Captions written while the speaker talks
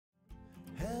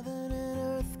Heaven and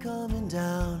earth coming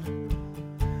down,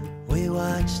 we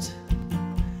watched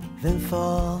them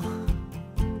fall.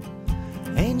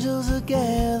 Angels are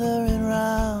gathering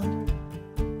round,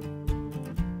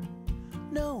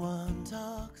 no one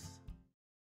talks.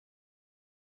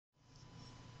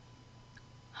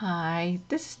 Hi,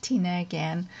 this is Tina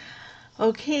again.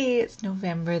 Okay, it's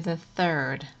November the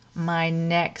 3rd. My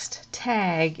next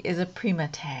tag is a Prima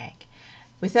tag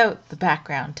without the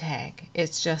background tag.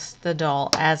 It's just the doll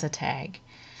as a tag.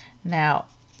 Now,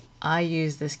 I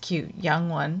use this cute young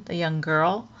one, the young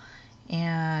girl,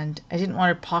 and I didn't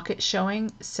want her pocket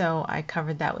showing, so I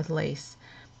covered that with lace.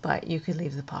 But you could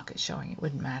leave the pocket showing, it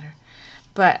wouldn't matter.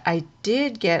 But I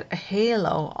did get a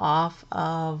halo off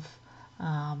of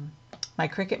my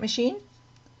Cricut machine,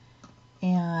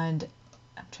 and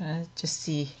I'm trying to just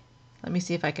see, let me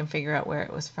see if I can figure out where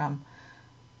it was from.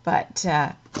 But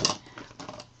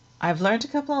I've learned a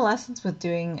couple of lessons with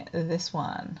doing this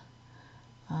one.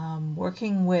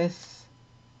 Working with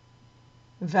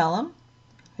vellum,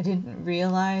 I didn't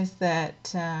realize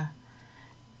that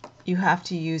you have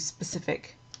to use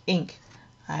specific ink.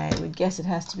 I would guess it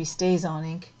has to be StazOn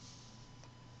ink,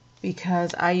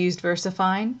 because I used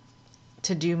VersaFine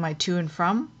to do my to and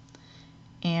from,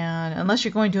 and unless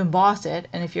you're going to emboss it,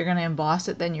 and if you're going to emboss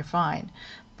it then you're fine,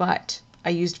 but I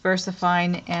used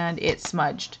VersaFine and it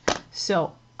smudged,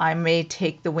 so I may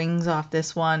take the wings off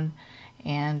this one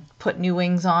and put new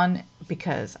wings on,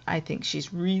 because I think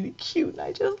she's really cute.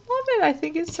 I just love it. I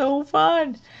think it's so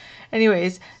fun.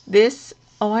 Anyways, this,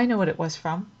 oh, I know what it was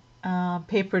from.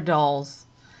 Paper Dolls.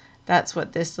 That's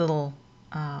what this little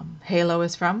halo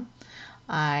is from.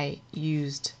 I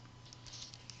used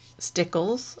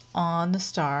stickles on the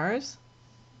stars,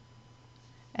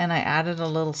 and I added a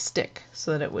little stick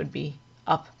so that it would be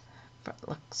up,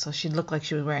 so she'd look like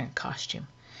she was wearing a costume.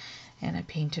 And I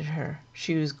painted her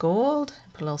shoes gold,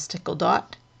 put a little stickle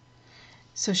dot.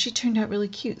 So she turned out really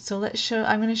cute. So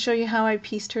I'm going to show you how I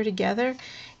pieced her together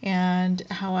and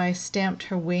how I stamped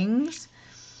her wings.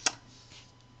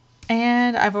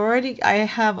 And I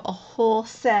have a whole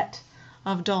set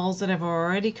of dolls that I've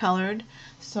already colored.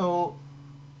 So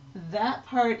that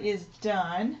part is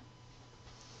done.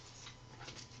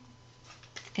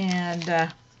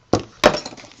 And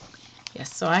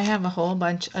yes, so I have a whole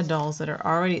bunch of dolls that are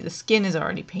already, the skin is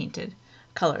already painted,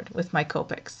 colored with my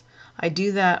Copics. I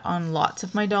do that on lots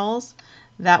of my dolls.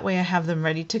 That way I have them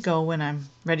ready to go when I'm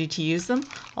ready to use them.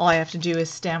 All I have to do is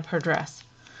stamp her dress.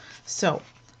 So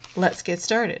let's get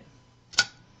started.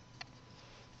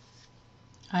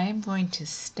 I am going to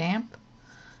stamp,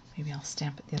 maybe I'll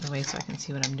stamp it the other way so I can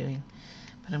see what I'm doing.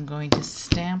 But I'm going to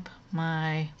stamp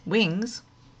my wings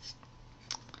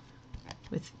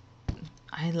with,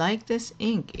 I like this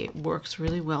ink. It works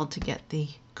really well to get the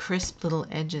crisp little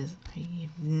edges.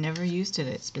 I've never used it.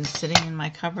 It's been sitting in my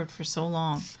cupboard for so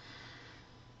long.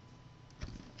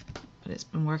 But it's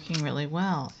been working really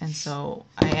well. And so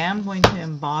I am going to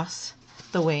emboss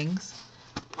the wings.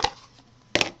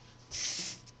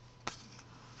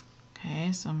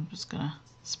 Okay, so I'm just going to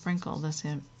sprinkle this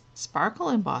in sparkle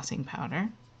embossing powder.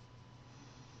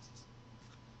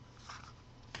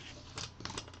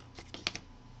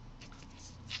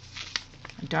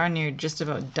 I darn near just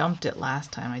about dumped it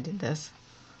last time I did this,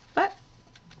 but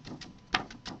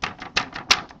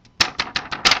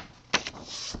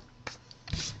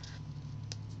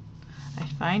I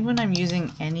find when I'm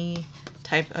using any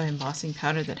type of embossing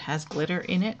powder that has glitter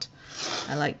in it,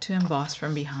 I like to emboss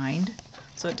from behind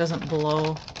so it doesn't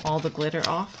blow all the glitter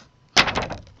off.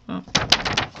 Oh.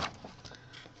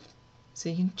 So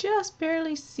you can just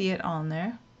barely see it on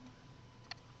there.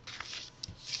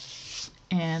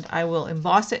 And I will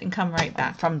emboss it and come right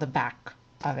back from the back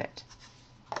of it.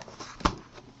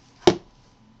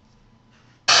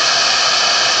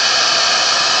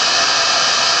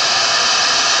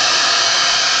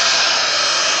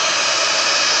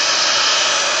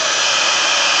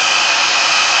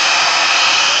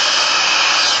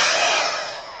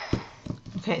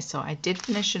 Okay, so I did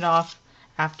finish it off.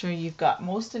 After you've got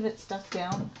most of it stuck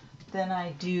down, then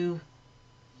I do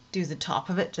the top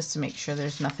of it just to make sure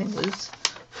there's nothing loose.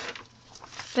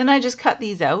 Then I just cut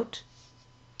these out.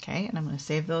 Okay, and I'm going to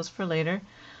save those for later.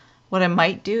 What I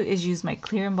might do is use my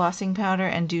clear embossing powder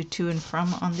and do to and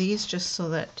from on these just so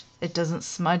that it doesn't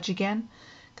smudge again,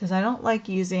 because I don't like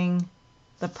using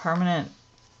the permanent.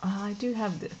 I do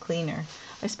have the cleaner.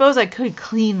 I suppose I could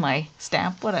clean my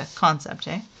stamp. What a concept,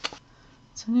 eh?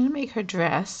 So I'm going to make her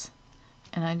dress,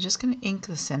 and I'm just going to ink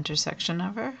the center section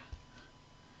of her,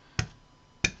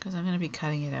 because I'm going to be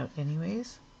cutting it out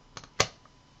anyways.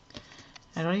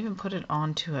 I don't even put it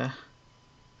onto a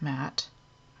mat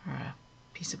or a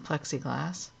piece of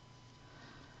plexiglass.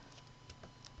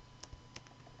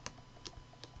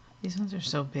 These ones are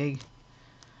so big.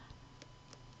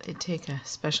 They take a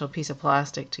special piece of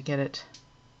plastic to get it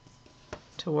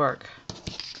to work.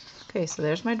 Okay, so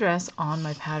there's my dress on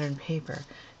my pattern paper.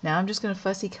 Now I'm just going to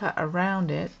fussy cut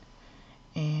around it,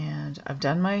 and I've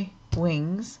done my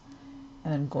wings,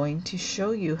 and I'm going to show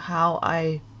you how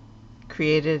I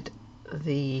created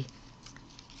the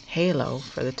halo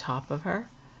for the top of her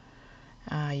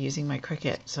using my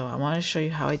Cricut. So I want to show you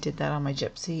how I did that on my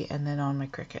Gypsy and then on my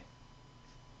Cricut.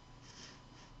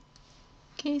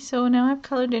 Okay, so now I've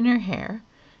colored in her hair,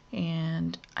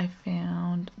 and I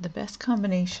found the best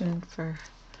combination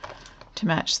to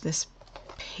match this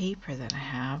paper that I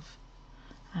have.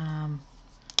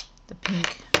 The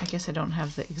pink, I guess I don't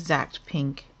have the exact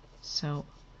pink, so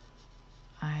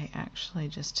I actually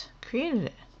just created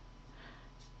it.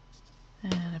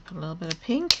 And I put a little bit of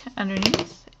pink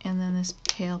underneath, and then this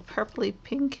pale purpley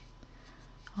pink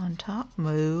on top.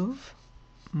 Mauve,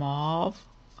 mauve,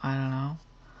 I don't know.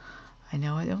 I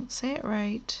know I don't say it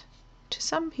right to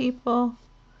some people,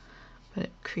 but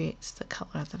it creates the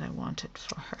color that I wanted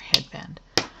for her headband.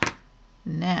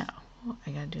 Now,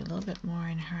 I gotta do a little bit more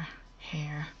in her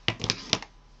hair.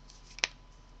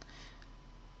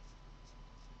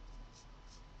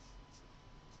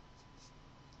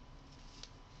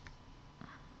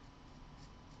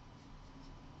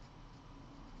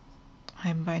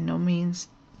 I'm by no means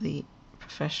the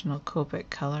professional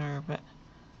Copic colorer, but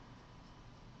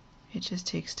it just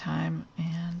takes time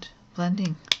and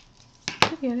blending.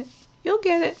 You'll get it. You'll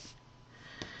get it.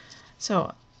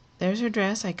 So there's her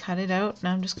dress. I cut it out.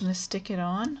 Now I'm just going to stick it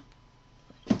on.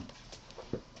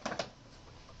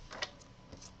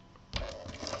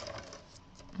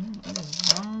 What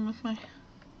is wrong with my...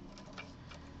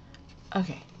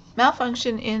 Okay.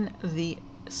 Malfunction in the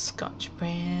Scotch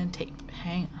brand tape.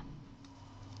 Hang on.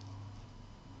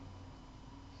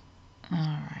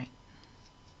 Alright.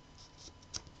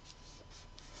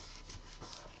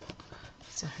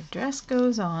 So her dress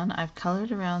goes on. I've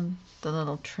colored around the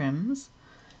little trims.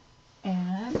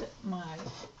 And my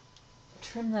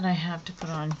trim that I have to put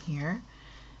on here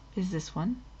is this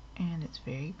one. And it's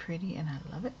very pretty and I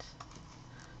love it.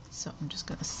 So I'm just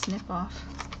going to snip off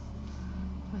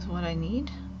with what I need.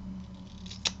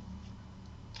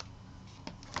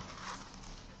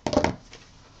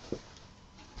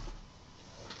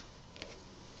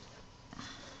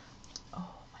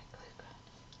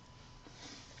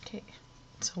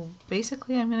 So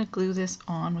basically I'm going to glue this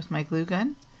on with my glue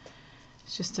gun.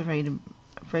 It's just the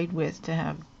right width to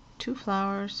have 2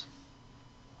 flowers.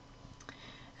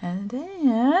 And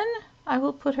then I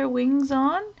will put her wings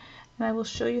on, and I will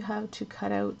show you how to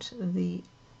cut out the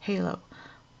halo.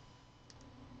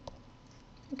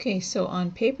 Okay, so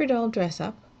on Paper Doll Dress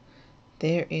Up,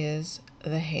 there is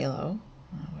the halo.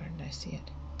 Oh, where did I see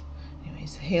it?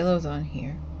 Anyways, the halo's on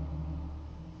here.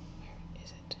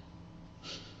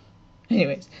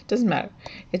 Anyways, doesn't matter.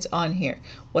 It's on here.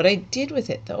 What I did with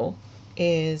it though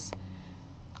is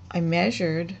I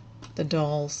measured the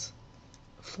doll's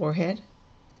forehead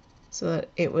so that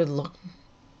it would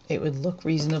look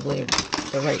reasonably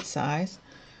the right size.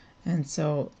 And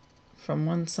so from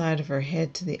one side of her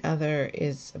head to the other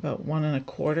is about 1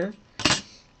 1/4,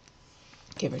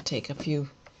 give or take a few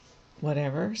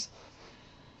whatevers.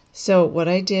 So what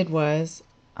I did was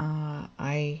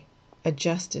I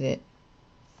adjusted it.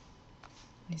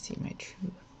 I see my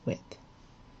true width.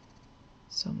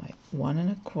 So my 1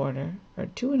 1/4 or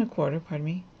 2 1/4, pardon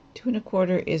me, 2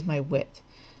 1/4 is my width.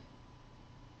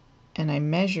 And I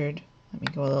measured, let me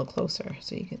go a little closer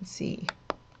so you can see.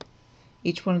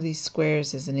 Each one of these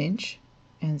squares is 1 inch,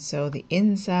 and so the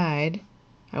inside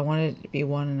I wanted it to be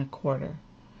 1 1/4.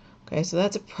 Okay, so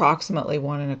that's approximately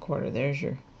 1 1/4. There's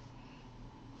your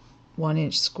 1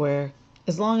 inch square.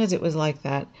 As long as it was like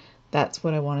that, that's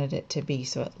what I wanted it to be,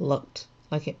 so it looked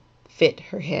like it fit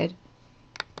her head.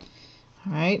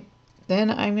 Alright,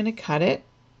 then I'm going to cut it,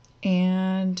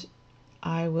 and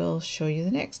I will show you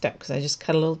the next step, because I just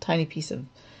cut a little tiny piece of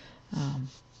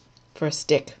for a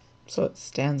stick so it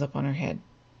stands up on her head.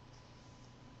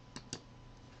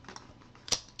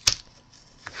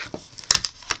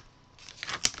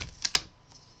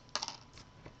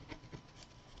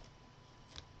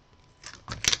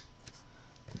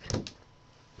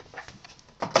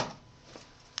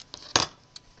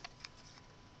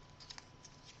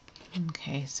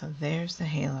 Okay, so there's the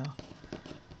halo.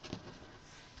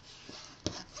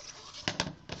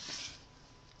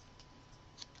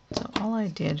 So all I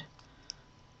did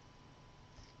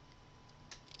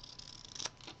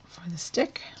for the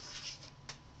stick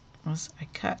was I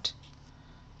cut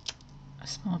a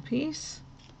small piece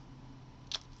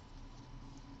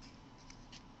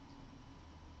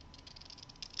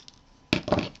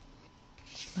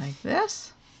like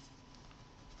this.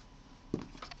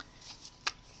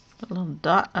 A little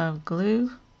dot of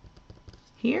glue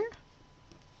here.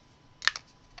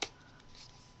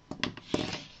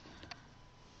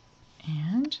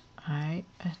 And I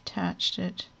attached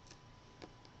it.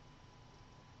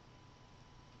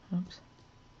 Oops.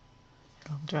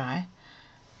 It'll dry.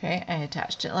 Okay, I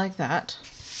attached it like that.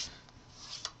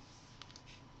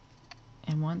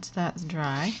 And once that's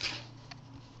dry,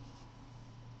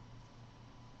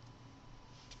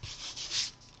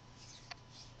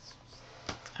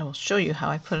 I will show you how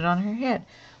I put it on her head.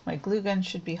 My glue gun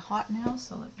should be hot now,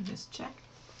 so let me just check.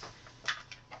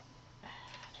 I'll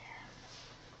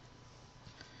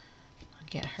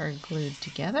get her glued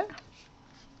together.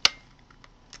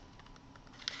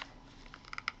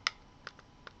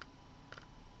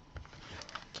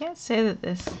 Can't say that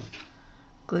this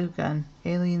glue gun,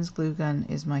 Aleene's glue gun,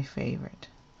 is my favorite.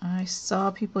 I saw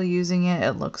people using it.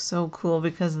 It looks so cool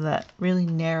because of that really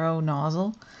narrow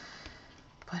nozzle,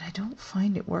 but I don't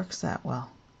find it works that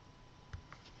well.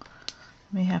 I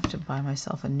may have to buy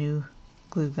myself a new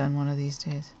glue gun one of these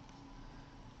days.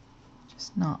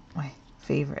 Just not my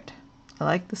favorite. I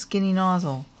like the skinny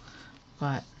nozzle,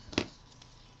 but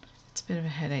it's a bit of a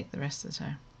headache the rest of the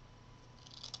time.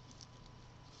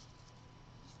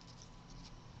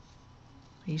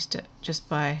 I used to just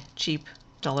buy cheap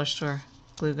dollar store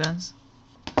glue guns,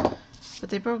 but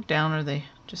they broke down or they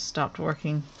just stopped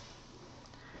working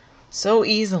so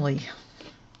easily.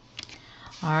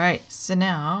 Alright, so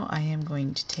now I am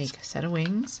going to take a set of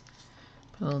wings,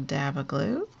 put a little dab of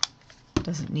glue,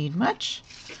 doesn't need much,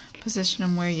 position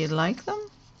them where you'd like them.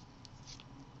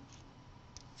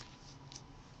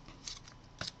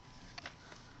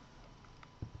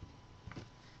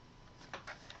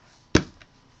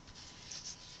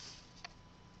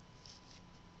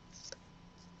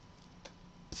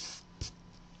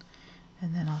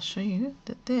 And then I'll show you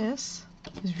that this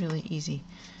is really easy.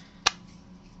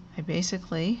 I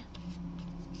basically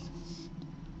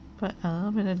put a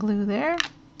little bit of glue there,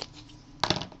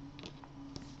 and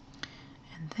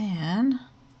then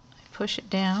I push it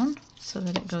down so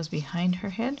that it goes behind her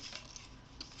head,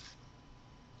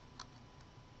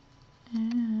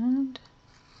 and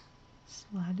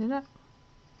slide it up.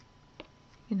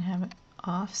 You can have it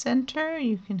off center,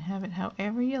 you can have it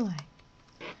however you like.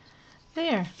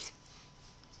 There.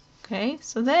 Okay,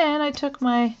 so then I took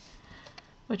my,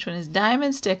 which one is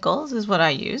Diamond Stickles is what I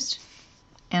used,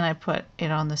 and I put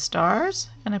it on the stars,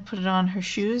 and I put it on her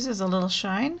shoes as a little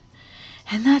shine,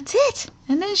 and that's it.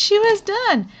 And then she was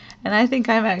done. And I think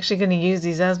I'm actually going to use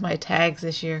these as my tags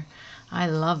this year. I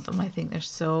love them. I think they're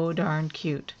so darn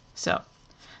cute. So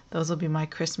those will be my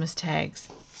Christmas tags.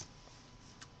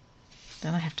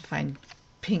 Then I have to find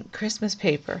pink Christmas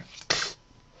paper.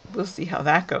 We'll see how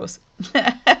that goes.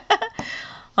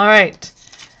 All right.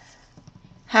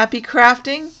 Happy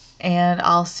crafting, and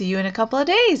I'll see you in a couple of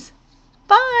days.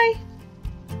 Bye.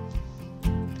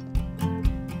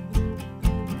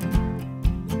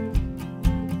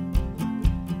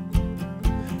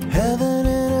 Heaven and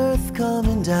earth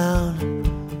coming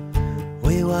down,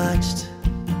 we watched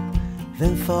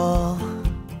them fall.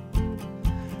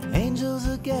 Angels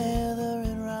are gathered